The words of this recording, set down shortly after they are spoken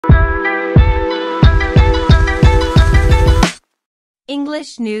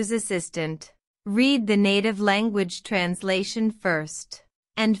English News Assistant. Read the native language translation first,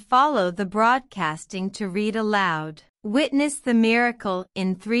 and follow the broadcasting to read aloud. Witness the miracle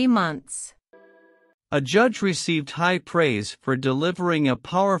in 3 months. A judge received high praise for delivering a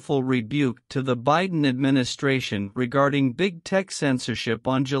powerful rebuke to the Biden administration regarding big tech censorship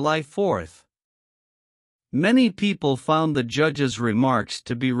on July 4. Many people found the judge's remarks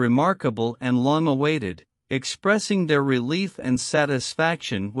to be remarkable and long-awaited, expressing their relief and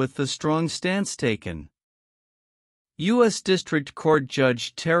satisfaction with the strong stance taken. U.S. District Court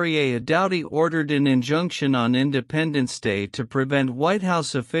Judge Terry A. Dowdy ordered an injunction on Independence Day to prevent White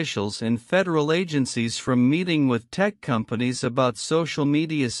House officials and federal agencies from meeting with tech companies about social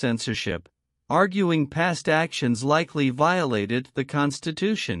media censorship, arguing past actions likely violated the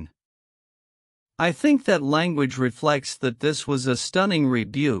Constitution. "I think that language reflects that this was a stunning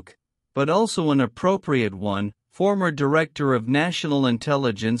rebuke, but also an appropriate one," former Director of National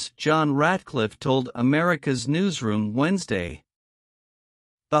Intelligence John Ratcliffe told America's Newsroom Wednesday.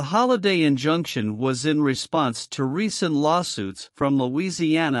 The holiday injunction was in response to recent lawsuits from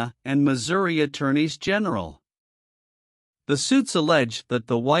Louisiana and Missouri attorneys general. The suits allege that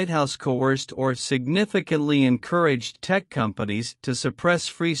the White House coerced or significantly encouraged tech companies to suppress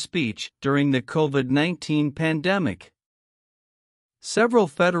free speech during the COVID-19 pandemic. Several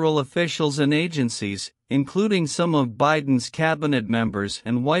federal officials and agencies, including some of Biden's cabinet members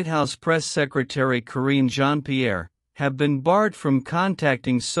and White House Press Secretary Karine Jean-Pierre, have been barred from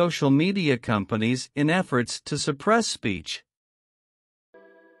contacting social media companies in efforts to suppress speech.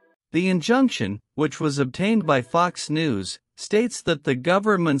 The injunction, which was obtained by Fox News, states that the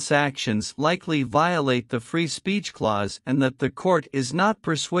government's actions likely violate the free speech clause and that the court is not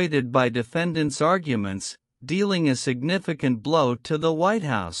persuaded by defendants' arguments, dealing a significant blow to the White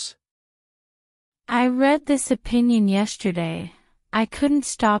House. "I read this opinion yesterday. I couldn't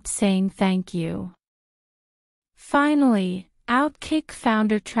stop saying thank you." Finally, Outkick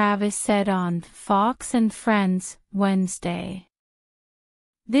founder Travis said on Fox and Friends Wednesday.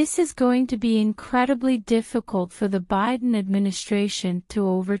 "This is going to be incredibly difficult for the Biden administration to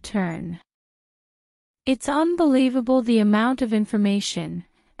overturn. It's unbelievable the amount of information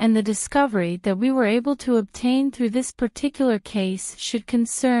and the discovery that we were able to obtain through this particular case should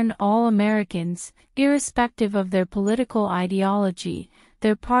concern all Americans, irrespective of their political ideology,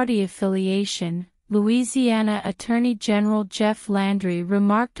 their party affiliation," Louisiana Attorney General Jeff Landry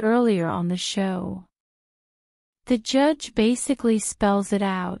remarked earlier on the show. The judge basically spells it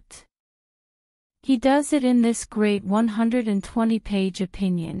out. He does it in this great 120-page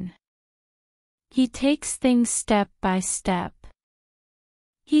opinion. He takes things step by step.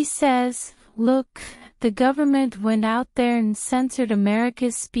 He says, "Look, the government went out there and censored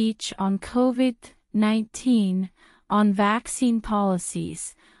America's speech on COVID-19, on vaccine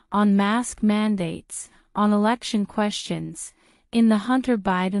policies, on mask mandates, on election questions, in the Hunter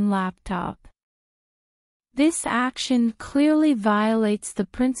Biden laptop. This action clearly violates the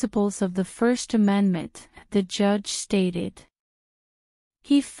principles of the First Amendment," the judge stated.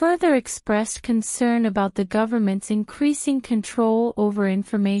 He further expressed concern about the government's increasing control over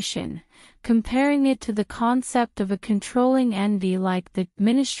information, comparing it to the concept of a controlling entity like the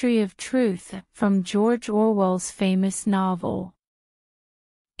Ministry of Truth from George Orwell's famous novel.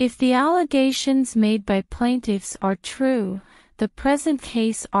 "If the allegations made by plaintiffs are true, the present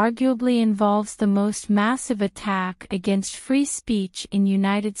case arguably involves the most massive attack against free speech in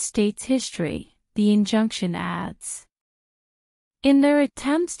United States history," the injunction adds. In their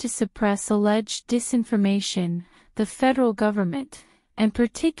attempts to suppress alleged disinformation, the federal government, and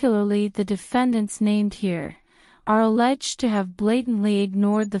particularly the defendants named here, are alleged to have blatantly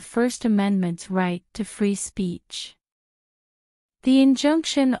ignored the First Amendment's right to free speech. The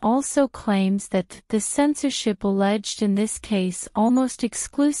injunction also claims that the censorship alleged in this case almost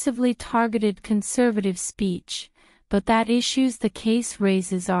exclusively targeted conservative speech, but that issues the case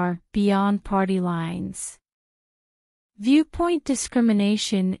raises are beyond party lines. Viewpoint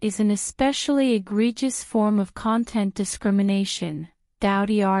discrimination is an especially egregious form of content discrimination,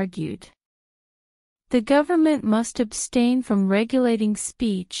 Dowdy argued. The government must abstain from regulating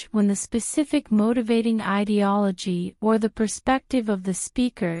speech when the specific motivating ideology or the perspective of the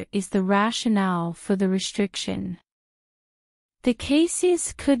speaker is the rationale for the restriction. The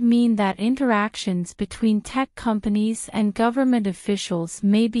cases could mean that interactions between tech companies and government officials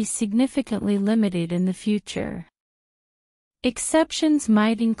may be significantly limited in the future. Exceptions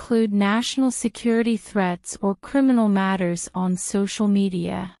might include national security threats or criminal matters on social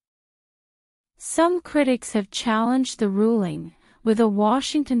media. Some critics have challenged the ruling, with a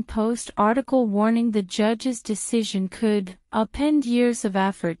Washington Post article warning the judge's decision could upend years of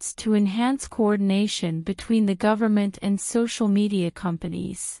efforts to enhance coordination between the government and social media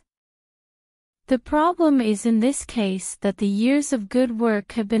companies. The problem is in this case that the years of good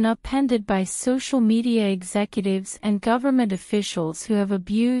work have been upended by social media executives and government officials who have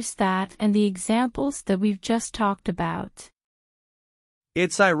abused that and the examples that we've just talked about.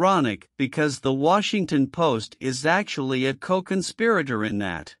 It's ironic because the Washington Post is actually a co-conspirator in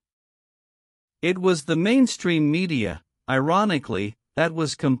that. It was the mainstream media, ironically, that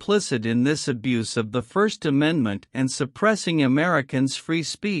was complicit in this abuse of the First Amendment and suppressing Americans' free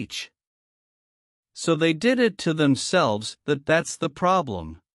speech. So they did it to themselves. That's the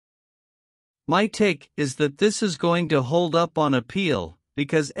problem. My take is that this is going to hold up on appeal,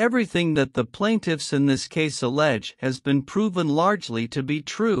 because everything that the plaintiffs in this case allege has been proven largely to be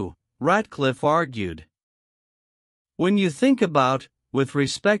true, Ratcliffe argued. When you think about, with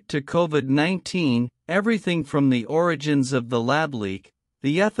respect to COVID-19, everything from the origins of the lab leak,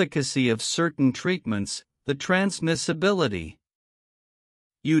 the efficacy of certain treatments, the transmissibility.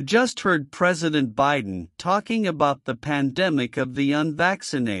 You just heard President Biden talking about the pandemic of the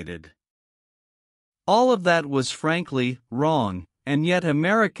unvaccinated. All of that was frankly wrong, and yet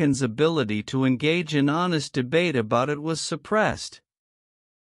Americans' ability to engage in honest debate about it was suppressed.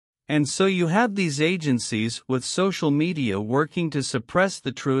 And so you have these agencies with social media working to suppress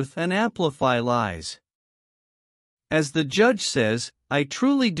the truth and amplify lies. As the judge says, I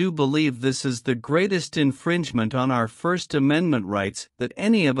truly do believe this is the greatest infringement on our First Amendment rights that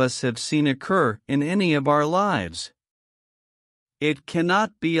any of us have seen occur in any of our lives. It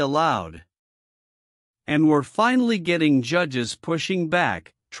cannot be allowed. And we're finally getting judges pushing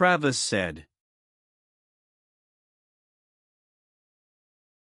back, Travis said.